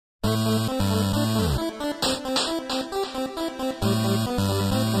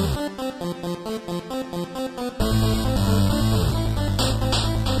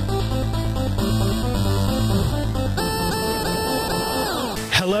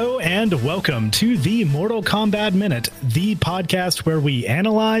Hello and welcome to the Mortal Kombat Minute, the podcast where we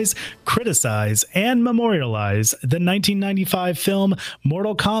analyze, criticize, and memorialize the 1995 film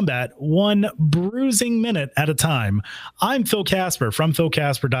Mortal Kombat, one bruising minute at a time. I'm Phil Casper from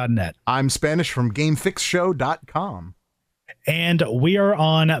philcasper.net. I'm Spanish from GameFixShow.com. And we are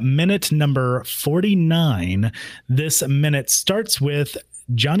on minute number 49. This minute starts with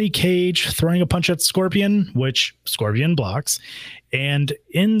Johnny Cage throwing a punch at Scorpion, which Scorpion blocks, and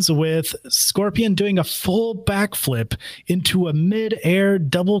ends with Scorpion doing a full backflip into a mid-air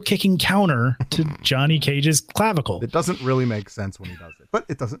double kicking counter to Johnny Cage's clavicle. It doesn't really make sense when he does it, but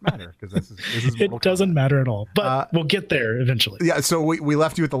it doesn't matter because this is it doesn't matter at all, but we'll get there eventually. Yeah, so we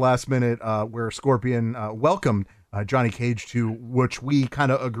left you at the last minute where Scorpion welcomed Johnny Cage to which we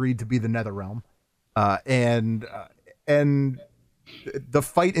kind of agreed to be the NetherRealm, and the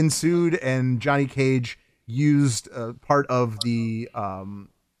fight ensued, and Johnny Cage used part of the I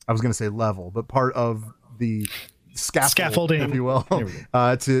was going to say level, but part of the scaffolding, if you will, to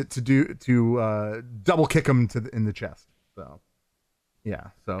double kick him in the chest. So yeah,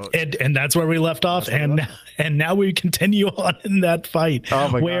 so and that's where we left off, and now we continue on in that fight. Oh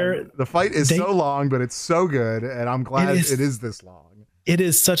my God, the fight is so long, but it's so good, and I'm glad it is this long. It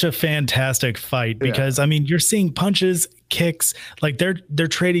is such a fantastic fight because I mean, you're seeing punches, kicks, like they're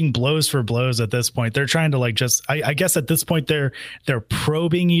trading blows for blows at this point. They're trying to like just I guess at this point they're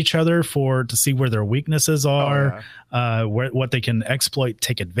probing each other to see where their weaknesses are, what they can exploit,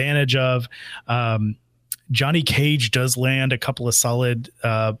 take advantage of. Johnny Cage does land a couple of solid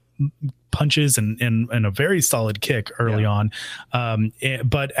punches and a very solid kick early on,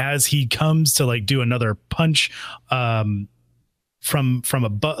 but as he comes to like do another punch, from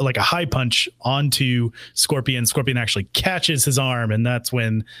a high punch onto Scorpion actually catches his arm, and that's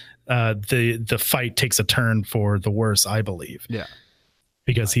when the fight takes a turn for the worse, I believe. Yeah,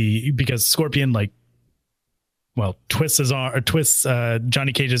 because Scorpion twists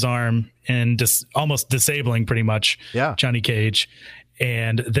Johnny Cage's arm and almost disabling pretty much Johnny Cage,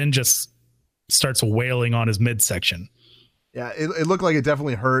 and then just starts wailing on his midsection. Yeah, it looked like it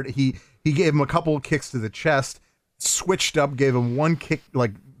definitely hurt. He gave him a couple of kicks to the chest, switched up, gave him one kick,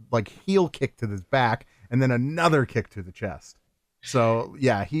 like heel kick to the back, and then another kick to the chest. So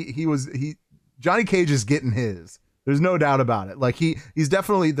yeah, Johnny Cage is getting his. There's no doubt about it. Like he's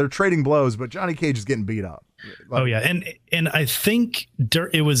definitely, they're trading blows, but Johnny Cage is getting beat up. And I think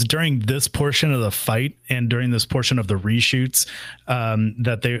it was during this portion of the fight and during this portion of the reshoots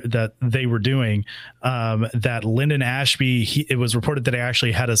that they were doing that Lyndon Ashby, it was reported that he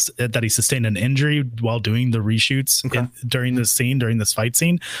actually that he sustained an injury while doing the reshoots during this fight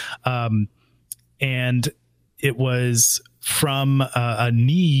scene, and it was from a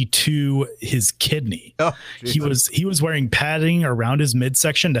knee to his kidney. He was wearing padding around his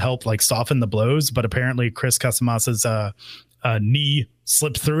midsection to help like soften the blows, but apparently Chris Casamasa's knee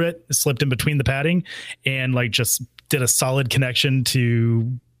slipped in between the padding, and like just did a solid connection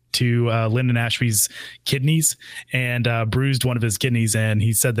to Lyndon Ashby's kidneys and bruised one of his kidneys, and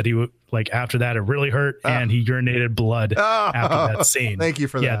he said that he would after that it really hurt and he urinated blood after that scene. Thank you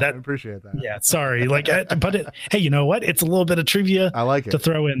for that. I appreciate that. Yeah, sorry. Hey, you know what? It's a little bit of trivia. I like it to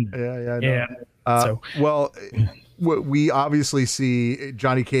throw in. We obviously see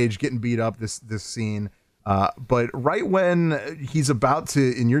Johnny Cage getting beat up this scene. But right when he's about to,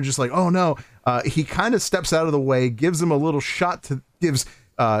 and you're just like, oh no, he kind of steps out of the way, gives him a little shot gives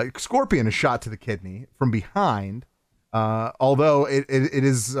Scorpion a shot to the kidney from behind, although it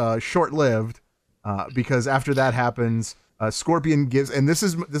is short-lived, because after that happens, Scorpion gives, and this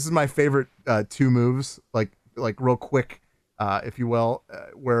is my favorite two moves, like real quick, if you will,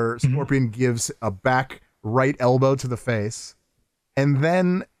 where Scorpion gives a back right elbow to the face, and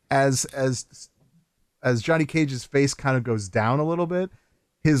then as Johnny Cage's face kind of goes down a little bit,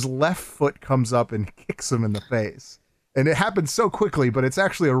 his left foot comes up and kicks him in the face. And it happens so quickly, but it's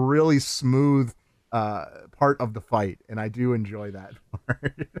actually a really smooth part of the fight, and I do enjoy that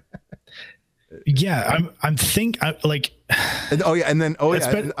part. Yeah, I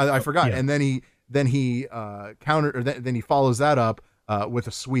forgot. Yeah. And then he then he follows that up with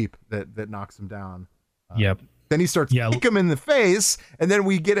a sweep that knocks him down. Yep. Then he starts kicking him in the face, and then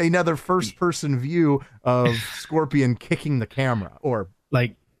we get another first-person view of Scorpion kicking the camera,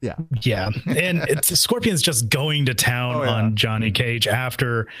 Yeah. And Scorpion's just going to town on Johnny Cage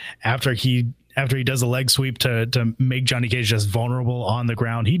after he does a leg sweep to make Johnny Cage just vulnerable on the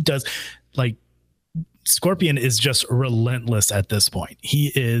ground. He does Scorpion is just relentless at this point.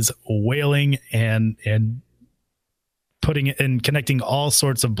 He is wailing and putting and connecting all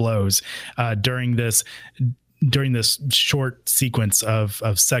sorts of blows during this during this short sequence of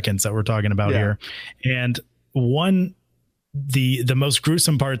seconds that we're talking about here. And the most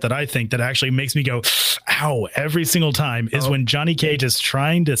gruesome part that I think that actually makes me go, ow, every single time is when Johnny Cage is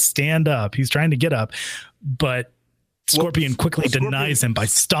trying to stand up. He's trying to get up, but Scorpion quickly denies him by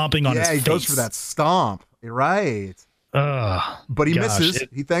stomping on his face. Yeah, he goes for that stomp. You're right. But he misses.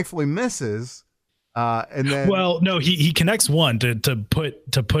 He thankfully misses. And then, well, no, he connects one to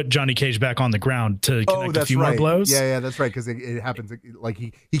put Johnny Cage back on the ground to connect a few more blows. Yeah, that's right. Because it happens like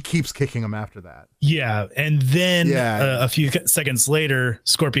he keeps kicking him after that. Yeah, and then a few seconds later,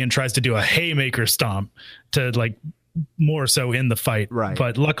 Scorpion tries to do a haymaker stomp to like more so in the fight. Right.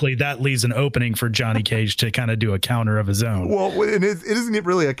 But luckily that leaves an opening for Johnny Cage to kind of do a counter of his own. Well, it isn't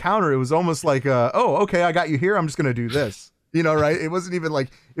really a counter. It was almost like, okay, I got you here. I'm just going to do this. You know, right? It wasn't even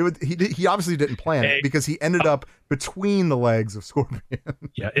like it would. He obviously didn't plan it because he ended up between the legs of Scorpion.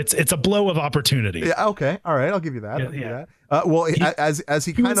 Yeah, it's a blow of opportunity. Yeah. Okay. All right. I'll give you that. Well, as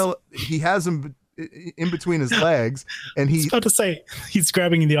he has him in between his legs, and he's about to say he's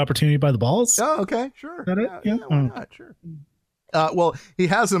grabbing the opportunity by the balls. Oh, okay, sure. Yeah. Why not? Sure. Well, he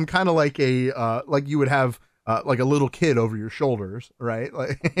has him kind of like like you would have. Like a little kid over your shoulders, right?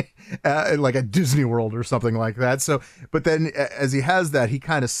 Like, like a Disney World or something like that. So, but then as he has that, he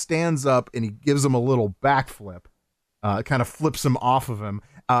kind of stands up and he gives him a little backflip, kind of flips him off of him.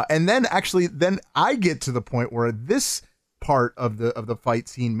 And then I get to the point where this part of the fight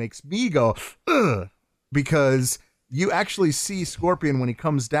scene makes me go, ugh, because you actually see Scorpion when he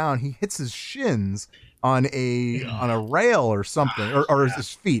comes down, he hits his shins on a rail or something, or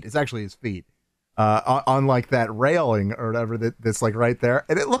his feet. It's actually his feet. On like that railing or whatever that's like right there,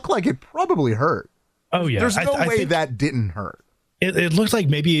 and it looked like it probably hurt. Oh yeah, there's no way that didn't hurt. It looked like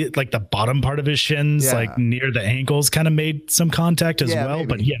maybe like the bottom part of his shins, like near the ankles, kind of made some contact as well. Maybe.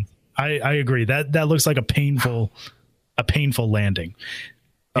 But yeah, I agree that looks like a painful landing.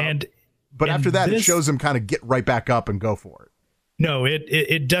 But after that, it shows him kind of get right back up and go for it. No,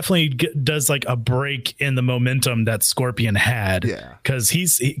 it definitely does like a break in the momentum that Scorpion had. Yeah, because you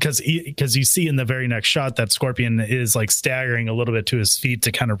see in the very next shot that Scorpion is like staggering a little bit to his feet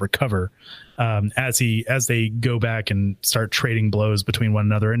to kind of recover as they go back and start trading blows between one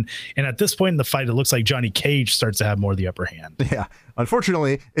another. And at this point in the fight, it looks like Johnny Cage starts to have more of the upper hand. Yeah,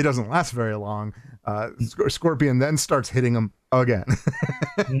 unfortunately, it doesn't last very long. Scorpion then starts hitting him again.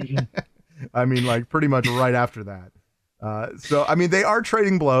 I mean, like pretty much right after that. So, I mean, they are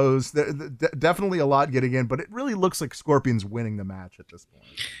trading blows. Definitely a lot getting in, but it really looks like Scorpion's winning the match at this point.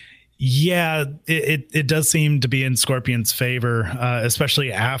 Yeah, it does seem to be in Scorpion's favor,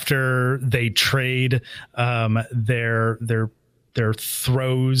 especially after they trade their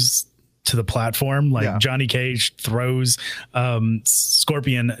throws to the platform. Like Johnny Cage throws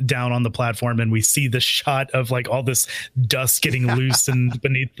Scorpion down on the platform, and we see the shot of like all this dust getting loosened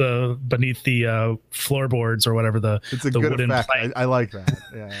beneath the floorboards or whatever it's a the good wooden effect. I like that.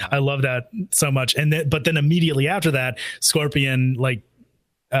 Yeah. I love that so much. But then immediately after that, Scorpion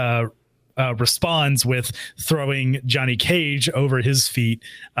responds with throwing Johnny Cage over his feet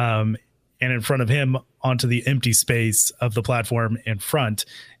and in front of him onto the empty space of the platform in front.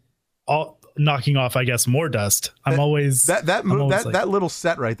 All knocking off, I guess, more dust. I'm always that little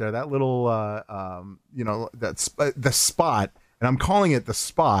set right there, that little the spot, and I'm calling it the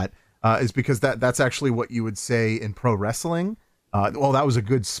spot is because that's actually what you would say in pro wrestling. Well, that was a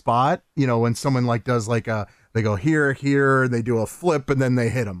good spot. You know, when someone like does like they go here, they do a flip, and then they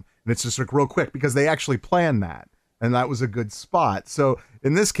hit them, and it's just like real quick because they actually plan that, and that was a good spot. So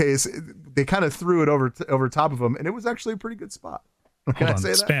in this case, they kind of threw it over top of him, and it was actually a pretty good spot.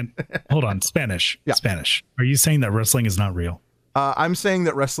 Hold on, Spanish. Yeah. Spanish. Are you saying that wrestling is not real? I'm saying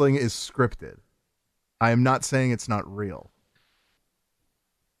that wrestling is scripted. I am not saying it's not real.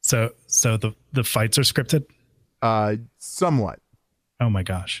 So the fights are scripted? Somewhat. Oh my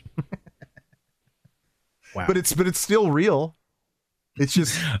gosh. Wow. But it's still real. It's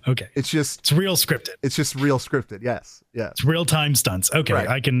just okay. It's real scripted. It's just real scripted. Yes. It's real time stunts. Okay, right.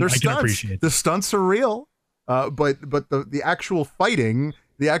 I can appreciate the stunts are real. But the actual fighting,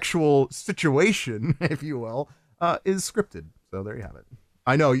 the actual situation, if you will, is scripted. So there you have it.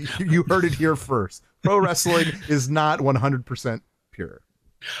 I know you heard it here first. Pro wrestling is not 100% pure.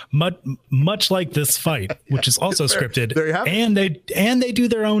 Much like this fight, which is also scripted. There you have it. And they do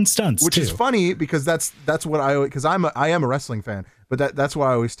their own stunts, which too. is funny because that's what I am a wrestling fan, but that's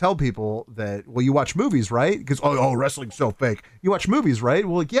why I always tell people that, well, you watch movies, right? Because oh, wrestling's so fake. You watch movies, right?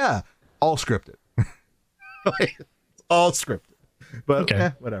 Well, like, yeah, all scripted. It's all scripted, but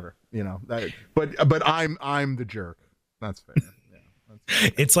okay. Whatever, you know. But I'm the jerk. That's fair. Yeah,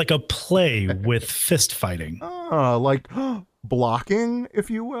 It's like a play with fist fighting. Like blocking, if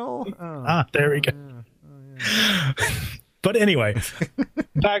you will. There we go. But anyway,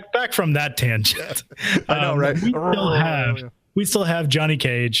 back from that tangent. I know, right? We still have Johnny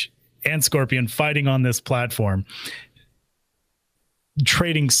Cage and Scorpion fighting on this platform,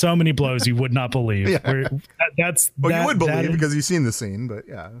 trading so many blows you would not believe. You would believe because you've seen the scene, but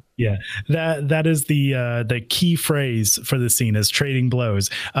yeah. That is the key phrase for the scene is trading blows.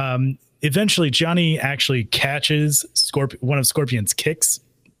 Eventually, Johnny actually catches one of Scorpion's kicks,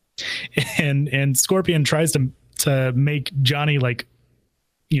 and Scorpion tries to make Johnny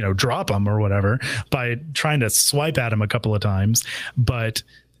drop him or whatever by trying to swipe at him a couple of times, but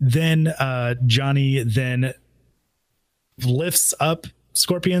then Johnny then lifts up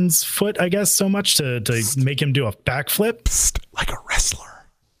Scorpion's foot, I guess, so much to make him do a backflip. Psst, like a wrestler.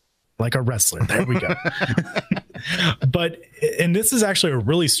 There we go. And this is actually a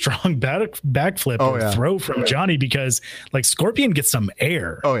really strong backflip throw from Johnny, because Scorpion gets some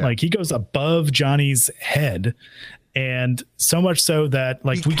air. He goes above Johnny's head. And so much so that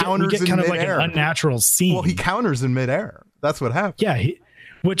we get kind of an unnatural scene. Well, he counters in midair. That's what happened. Yeah.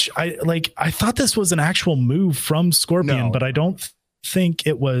 Which I thought this was an actual move from Scorpion, but I don't think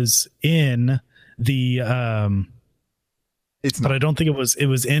it was in the I don't think it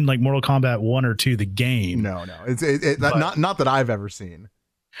was in Mortal Kombat 1 or 2, the game. No. It's not that I've ever seen.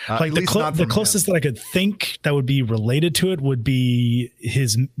 The closest that I could think that would be related to it would be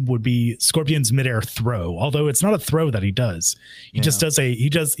Scorpion's midair throw. Although it's not a throw that he does. He just does he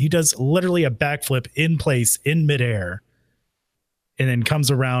does literally a backflip in place in midair, and then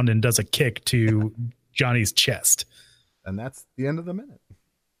comes around and does a kick to Johnny's chest. And that's the end of the minute.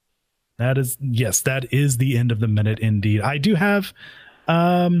 That is the end of the minute indeed. I do have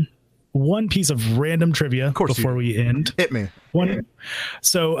one piece of random trivia before we end. Hit me.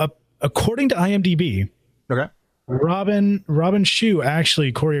 So according to IMDb, Robin Shue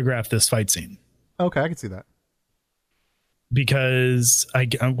actually choreographed this fight scene. Okay, I can see that. Because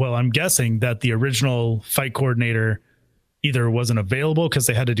I'm guessing that the original fight coordinator either wasn't available because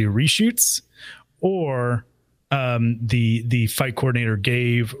they had to do reshoots, or the fight coordinator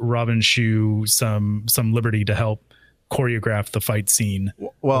gave Robin Shue some liberty to help choreograph the fight scene.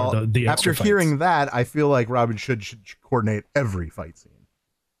 Well, after hearing that, I feel like Robin should coordinate every fight scene.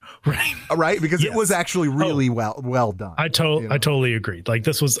 Right? Because it was actually really well done. I totally agreed.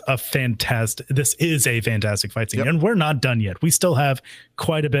 This is a fantastic fight scene. And we're not done yet. We still have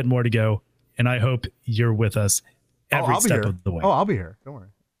quite a bit more to go. And I hope you're with us every step of the way. I'll be here. Don't worry.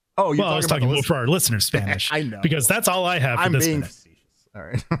 I was talking for our listeners' Spanish. I know. Because that's all I have for this minute. Facetious. All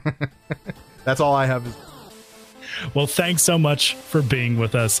right. That's all I have. Well, thanks so much for being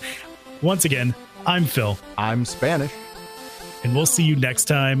with us. Once again, I'm Phil. I'm Spanish. And we'll see you next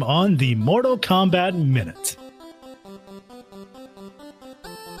time on the Mortal Kombat Minute.